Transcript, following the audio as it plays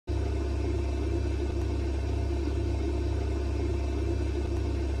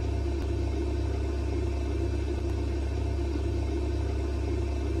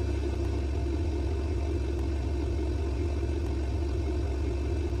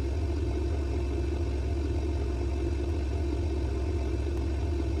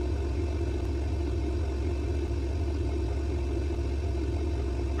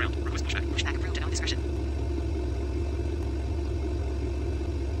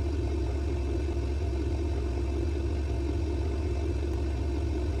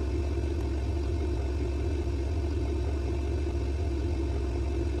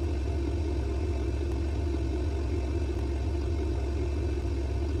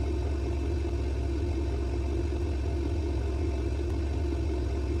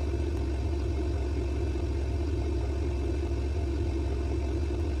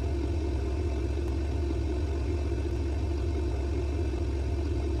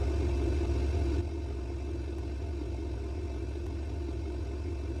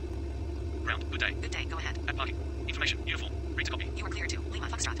day. Good day, go ahead. At parking. Information, uniform. Read to copy. You are clear to Lima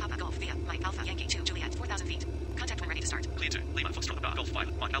Foxtrot Papa Golf via Mike Alpha Yankee 2 Juliet 4,000 feet. Contact when ready to start. Clear to Lima Foxtrot Papa Golf via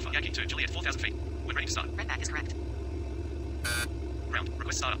Mike Alpha Yankee 2 Juliet 4,000 feet. When ready to start. Red back is correct. Ground.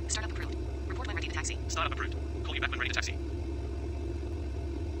 Request startup. Startup approved. Report when ready to taxi. Startup approved. Call you back when ready to taxi.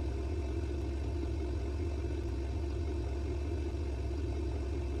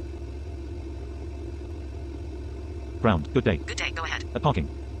 Ground. Good day. Good day, go ahead. At parking.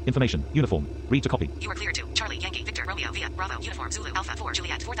 Information. Uniform. Read to copy. You are clear to Charlie Yankee Victor Romeo via Bravo Uniform Zulu Alpha 4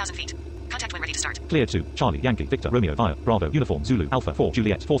 Juliet 4,000 feet. Contact when ready to start. Clear to Charlie Yankee Victor Romeo via Bravo Uniform Zulu Alpha 4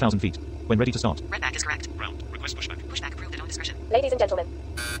 Juliet 4,000 feet. When ready to start. Red back is correct. Ground. Request pushback. Pushback approved at own discretion. Ladies and gentlemen,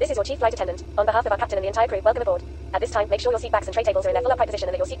 this is your chief flight attendant. On behalf of our captain and the entire crew, welcome aboard. At this time, make sure your seat backs and tray tables are in their full upright position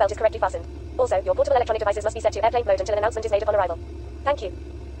and that your seatbelt is correctly fastened. Also, your portable electronic devices must be set to airplane mode until an announcement is made upon arrival. Thank you.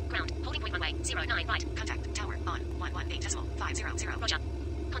 Ground. Holding point runway 09 right. Contact tower on 118.500. Roger.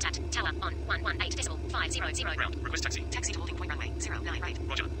 Contact tower on 118.500. Ground. Request taxi. Taxi to holding point runway 09 right.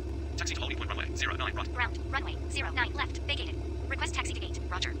 Roger. Taxi to holding point runway 09 right. Ground. Runway 09 left. Vacated. Request taxi to gate.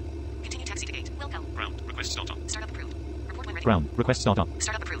 Roger. Continue taxi to gate. Will go. Ground. Request startup. Startup approved. Report when ready. Ground. Request startup.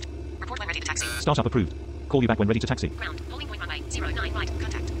 Startup approved. Report when ready to taxi. Startup approved. Call you back when ready to taxi. Ground. Holding point runway 09 right.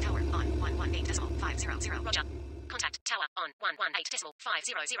 Contact tower on 118.500. Roger. Contact tower on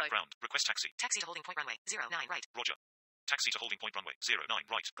 118.500. Ground. Request taxi. Taxi to holding point runway 09 right. Roger. Taxi to holding point runway 09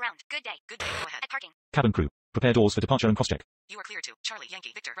 right. Ground. Good day. Good day. Go ahead. At parking. Cabin crew. Prepare doors for departure and cross-check. You are clear to Charlie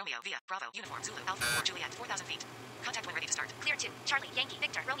Yankee Victor Romeo via Bravo Uniform Zulu Alpha 4 Juliet 4,000 feet. Contact when ready to start. Clear to Charlie Yankee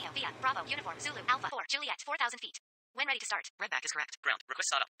Victor Romeo via Bravo Uniform Zulu Alpha 4 Juliet 4,000 feet. When ready to start. Red back is correct. Ground.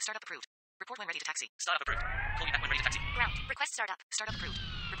 Request startup. Startup approved. Report when ready to taxi. Startup approved. Call you back when ready to taxi. Ground. Request startup. Startup approved.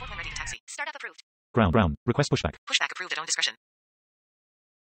 Report when ready to taxi. Startup approved. Ground. Ground. Request pushback. Pushback approved at own discretion.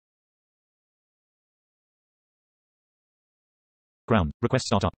 Ground. Request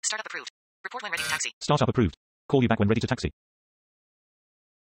startup. Startup approved. Report when ready to taxi. Startup approved. Call you back when ready to taxi.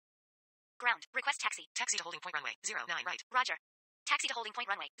 Ground. Request taxi. Taxi to holding point runway 09 right. Roger. Taxi to holding point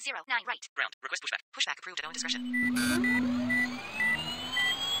runway 09 right. Ground. Request pushback. Pushback approved at own discretion.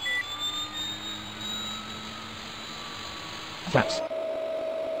 Flaps.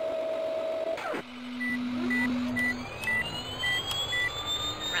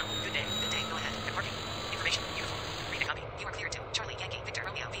 Ground. Good day. Good day. Go ahead. At parking. Information. Uniform. Read a copy. You are clear to Charlie Yankee Victor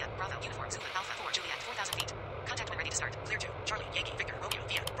Romeo via Bravo Uniform Zulu Alpha 4 Juliet 4,000 feet. Contact when ready to start. Clear to Charlie Yankee Victor Romeo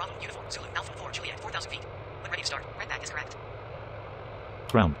via Bravo Uniform Zulu Alpha 4 Juliet 4,000 feet. When ready to start. Red back is correct.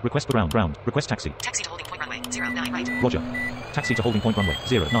 Ground. Request ground. Ground. Request taxi. Taxi to holding point runway 09 right. Roger. Taxi to holding point runway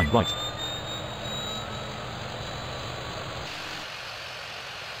 09 right.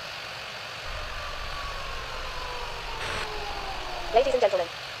 Ladies and gentlemen,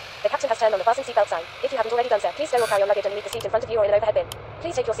 the captain has turned on the fasten seatbelt sign. If you haven't already done so, please stow or carry your luggage underneath the seat in front of you or in an overhead bin.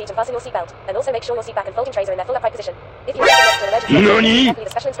 Please take your seat and fasten your seatbelt, and also make sure your seat back and folding trays are in their full upright position. If you are next to an emergency, please carefully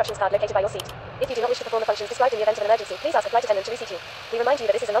the special instructions card located by your seat. If you do not wish to perform the functions described in the event of an emergency, please ask a flight attendant to reseat you. We remind you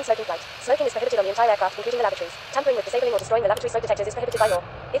that this is a non-smoking flight. Smoking is prohibited on the entire aircraft, including the lavatories. Tampering with, disabling, or destroying the lavatory smoke detectors is prohibited by law.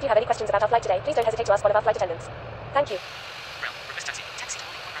 If you have any questions about our flight today, please don't hesitate to ask one of our flight attendants. Thank you. Ground. Request taxi. Taxi to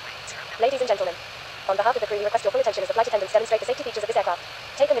holding point runway 09. Ladies and gentlemen, on behalf of the crew, we request your full attention as the flight attendants demonstrate the safety features of this aircraft.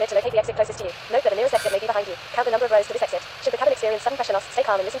 Take a minute to locate the exit closest to you. Note that the nearest exit may be behind you. Count the number of rows to this exit. Should the cabin experience sudden pressure loss, stay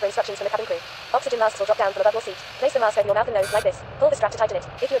calm and listen for instructions from the cabin crew. Oxygen masks will drop down from above your seat. Place the mask over your mouth and nose like this. Pull the strap to tighten it.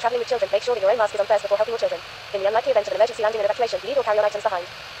 If you are traveling with children, make sure that your own mask is on first before helping your children. In the unlikely event of an emergency landing and evacuation, leave or carry on items behind.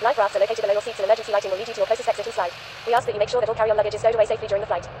 Life rafts are located below your seats and emergency lighting will lead you to your closest exit and slide. We ask that you make sure that all carry-on luggage is stowed away safely during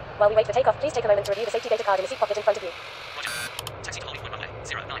the flight. While we wait for takeoff, please take a moment to review the safety data card in the seat pocket in front of you. Roger. Taxi to holding point runway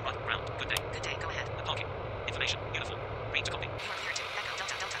 09 right. Ground. Good day. Good day. Go ahead. At parking. Information. Uniform. Read to copy. You are clear to Echo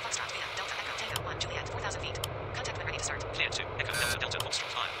Delta Delta Foxtrot via Delta Echo Tango 1 Juliet 4,000 feet. Contact when ready to start. Clear to Echo Delta Delta Foxtrot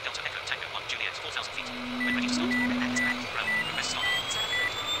via Delta Echo Tango 1 Juliet 4,000 feet. When ready to start. Red back is correct. Ground. Request startup. Startup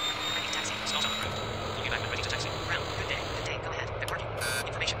approved. When ready to taxi. Startup approved. Call you back when ready to taxi. Ground. Good day. Good day. Go ahead. At parking.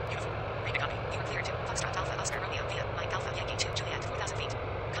 Information. Uniform. Read a copy. You are clear to Foxtrot Alpha Oscar Romeo via Mike Alpha Yankee 2 Juliet 4,000 feet.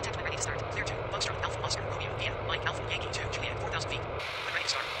 Contact when ready to start. Clear to Foxtrot Alpha Oscar Romeo via Mike Alpha Yankee 2 Juliet 4,000 feet. When ready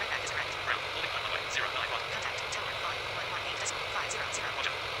to start. Red back is correct. Ground. Holding point runway 09 right. Contact tower on 118.500.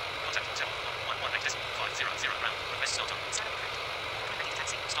 Roger. Contact tower on 118.500. Ground. Request startup. Startup approved. When ready to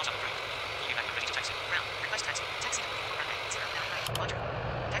taxi. Startup approved. Call you back when ready to taxi. Ground. Request taxi. Taxi to holding point runway 09 right. Roger.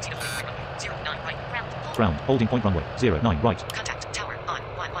 Taxi to holding point runway 09 right. Ground. Ground. Holding point runway 09 right. Contact tower on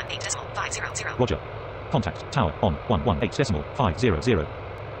 118.500. Roger. Contact tower on 118.500.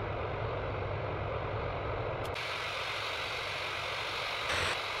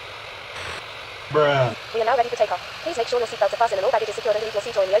 We are now ready for takeoff. Please make sure your seatbelts are fastened and all baggage is secured underneath your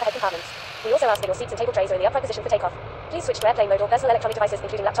seat or in the overhead compartments. We also ask that your seats and table trays are in the upright position for takeoff. Please switch to airplane mode or personal electronic devices,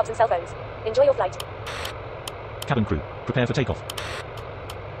 including laptops and cell phones. Enjoy your flight. Cabin crew, prepare for takeoff.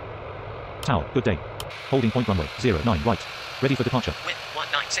 Tower, good day. Holding point runway, 09 right. Ready for departure. Wind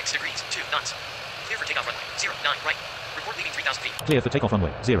 196 degrees, 2 knots. Clear for takeoff runway, 09 right. Report leaving 3,000 feet. Clear for takeoff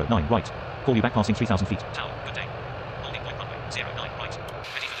runway, 09 right. Call you back passing 3,000 feet. Tower, good day. Holding point runway, 09 right.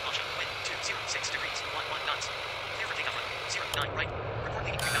 Ready for departure. Wind 206 degrees, 11 knots. Clear for takeoff runway, 09 right. Report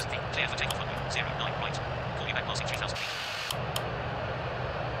leaving 3,000 feet. Clear for takeoff runway, 09 right. Call you back passing 3,000 feet.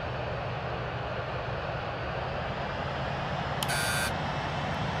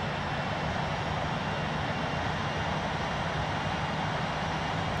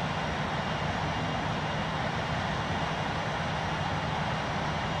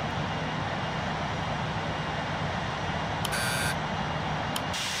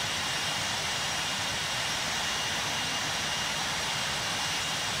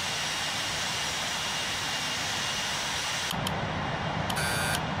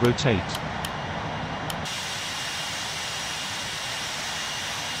 Rotate.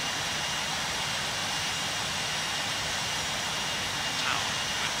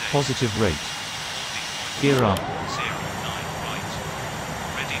 Positive rate. Gear up. 09 right.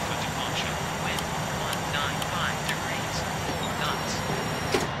 Ready for departure. Wind 195 degrees, 4 knots.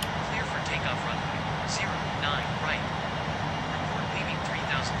 Clear for takeoff runway, 09 right. Report leaving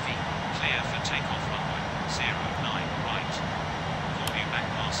 3,000 feet. Clear for takeoff runway, 09 right. Call you back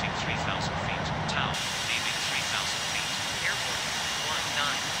passing 3,000 feet. Tower, leaving 3,000 feet. Airport,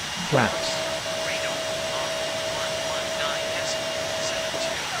 19. Flaps. Radar, on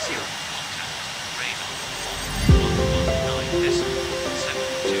 119.720. Contact, radar, on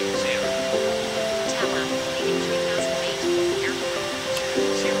 119.720. Tower, leaving 3,000 feet. Airport,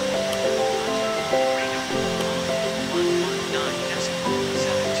 20. Radar, on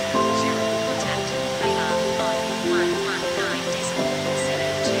 119.720. Contact, radar, on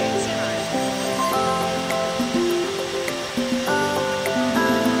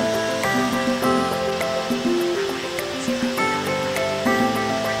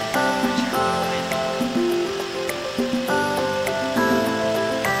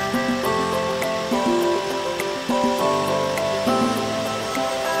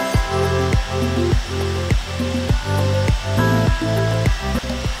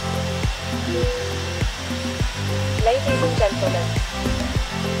Ladies and gentlemen,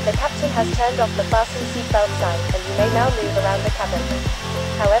 the captain has turned off the fasten seatbelt sign and you may now move around the cabin.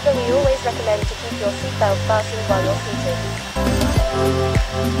 However, we always recommend to keep your seatbelt fastened while you're seated.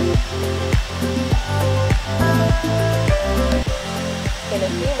 In a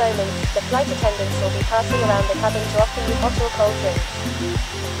few moments, the flight attendants will be passing around the cabin to offer you hot or cold drinks,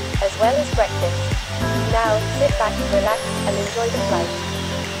 as well as breakfast. Now, sit back, relax, and enjoy the flight.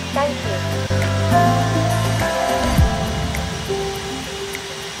 Thank you.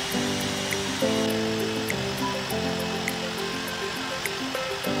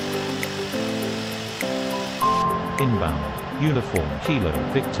 Inbound. Uniform Kilo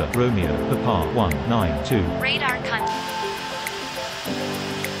Victor Romeo Papa 192. Radar contact.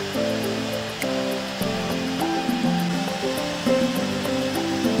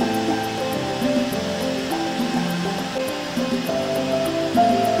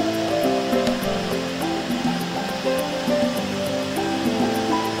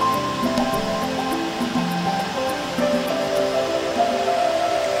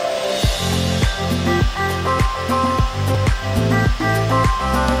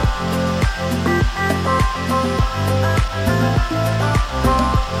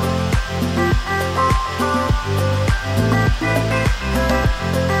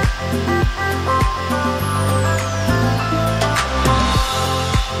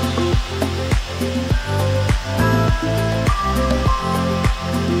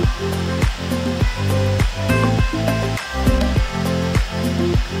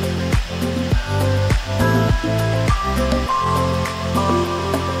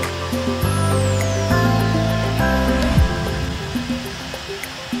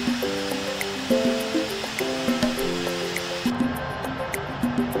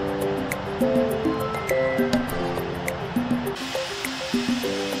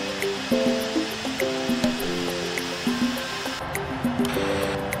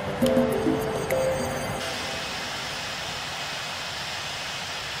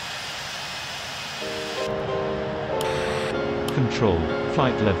 Control,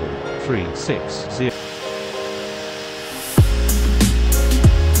 flight level 360.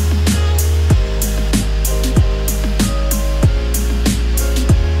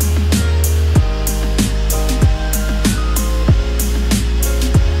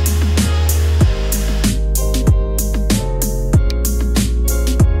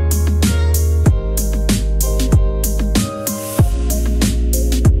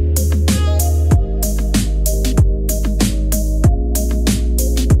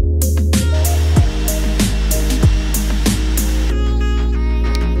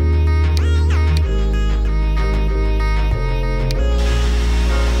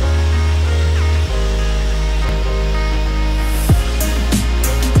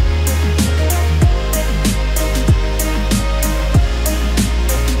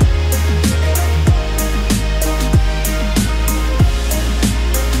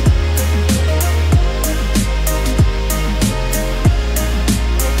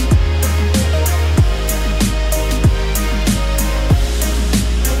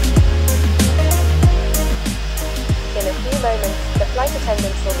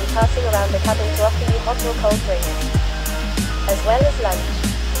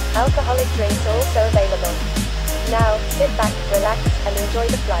 Alcoholic drinks also available. Now, sit back, relax, and enjoy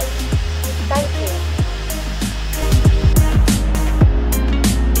the flight. Thank you.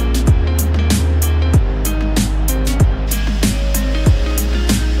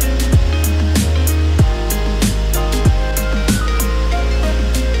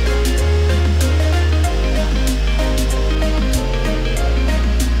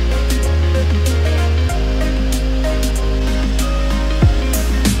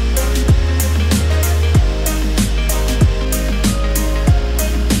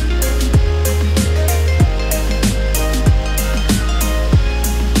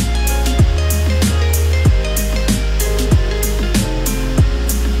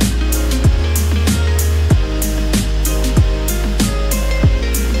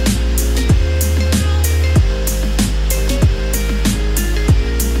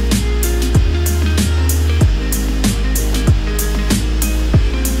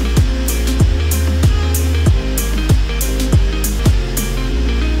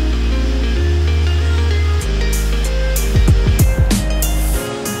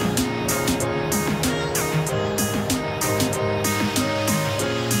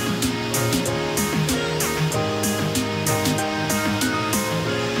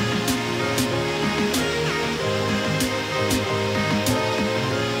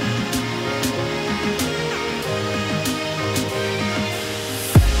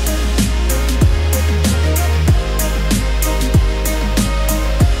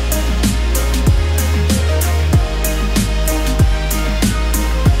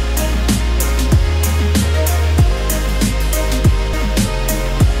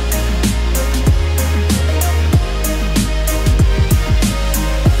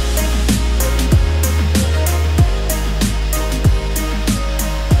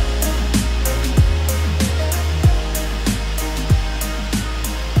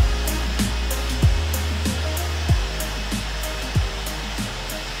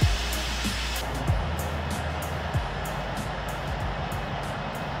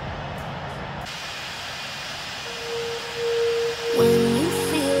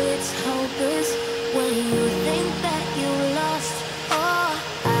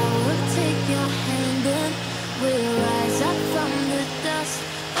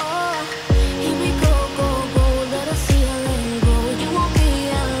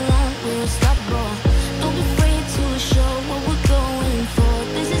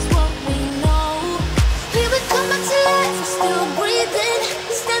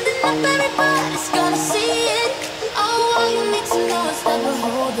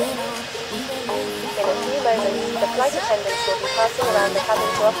 The flight attendants will be passing around the cabin to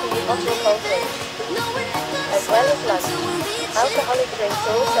offer you hot or cold drinks, as well as lunch. Alcoholic drinks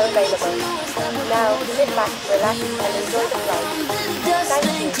are also available. Now, sit back, relax, and enjoy the flight. Thank you.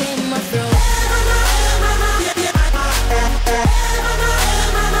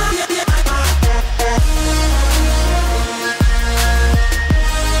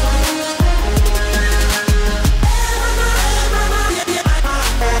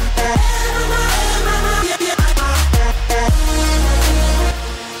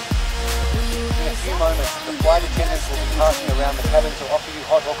 Flight attendants will be passing around the cabin to offer you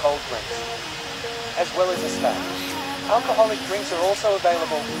hot or cold drinks, as well as a staff. Alcoholic drinks are also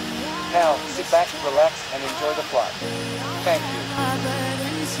available. Now, sit back, relax, and enjoy the flight. Thank you.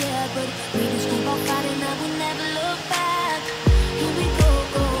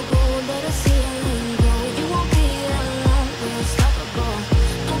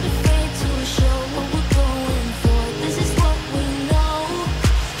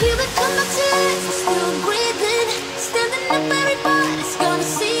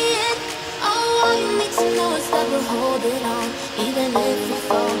 Holding on, even if we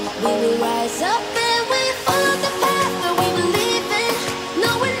fall, we will rise up and we follow the path that we believe in.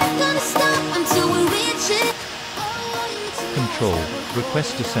 No, we're not gonna stop until we reach it. Control,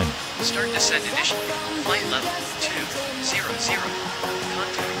 request descent. Start descent initially. Flight level 200.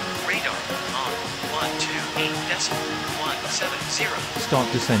 Contact radar on 128.170.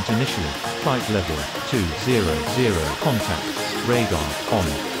 Start descent initially. Flight level 200. Contact radar on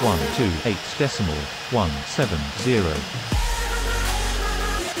 128.170.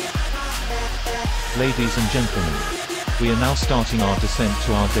 Ladies and gentlemen, we are now starting our descent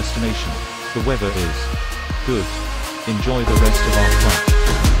to our destination. The weather is good. Enjoy the rest of our flight.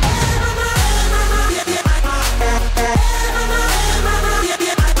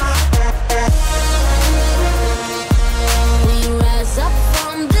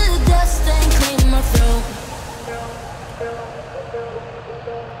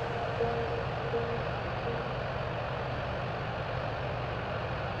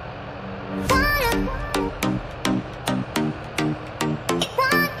 Ladies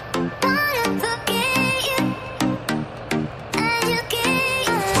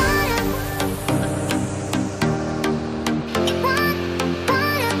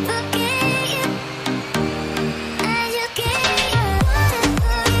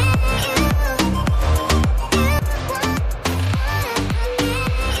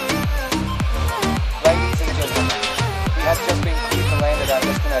and gentlemen, we have just been cleared to land at our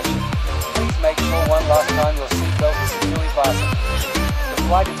destination. Please make sure one last time your seatbelt is securely fastened. The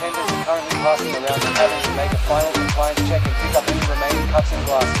flight attendants are currently passing around the cabin to make a final compliance check and pick up any remaining cups and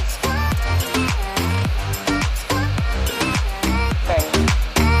glasses. Thank you.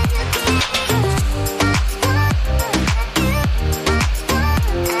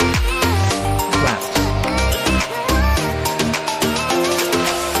 Flaps.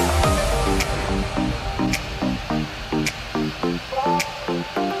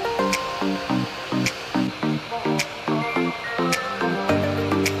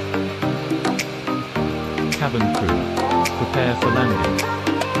 Cabin crew, prepare for landing.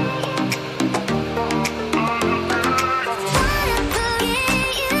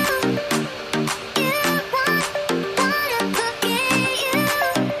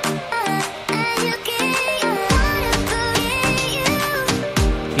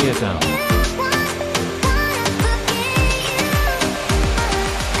 Gear down.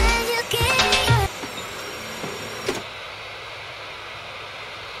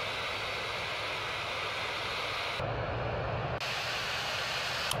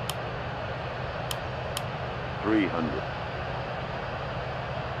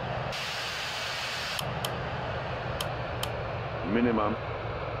 Minimum.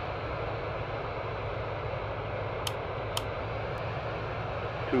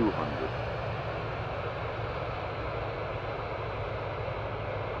 $200.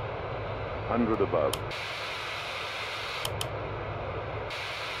 $100 above.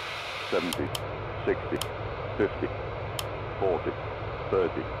 70, 60, 50, 40,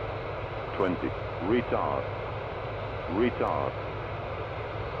 30, 20. Retard. Retard.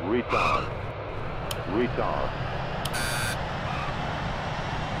 Retard. Retard.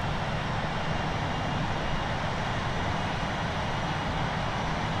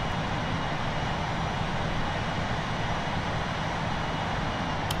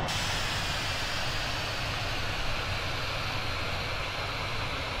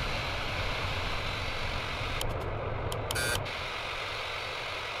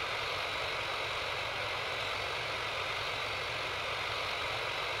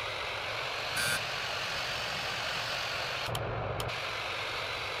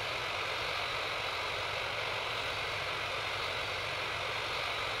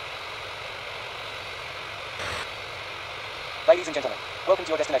 Ladies and gentlemen, welcome to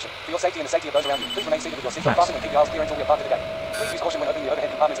your destination. For your safety and the safety of those around you, please remain seated with your seatbelt fastened and keep your aisles clear until we are parked at the gate. Please use caution when opening the overhead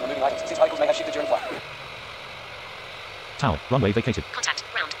compartments and removing items, since articles may have shifted during flight. Tower, runway vacated. Contact,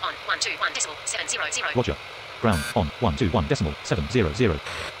 ground, on, 121.700. Roger. Ground, on, 121.700.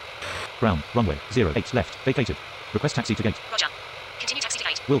 Ground, runway, 08 left, vacated. Request taxi to gate. Roger. Continue taxi to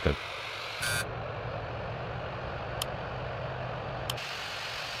gate. Wilco.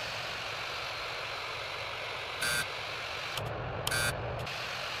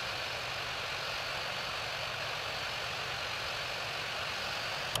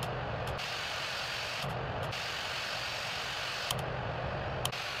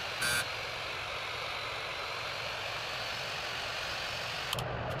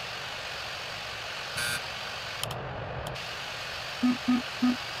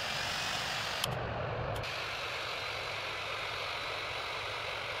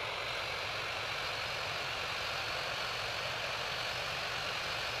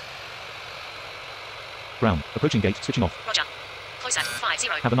 Ground, approaching gate, switching off. Roger. Close at 50.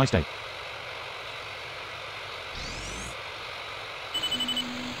 Have a nice day.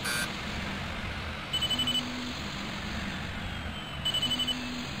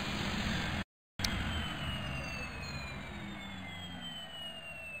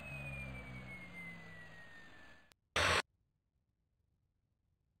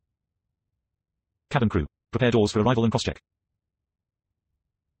 Cabin crew, prepare doors for arrival and cross-check.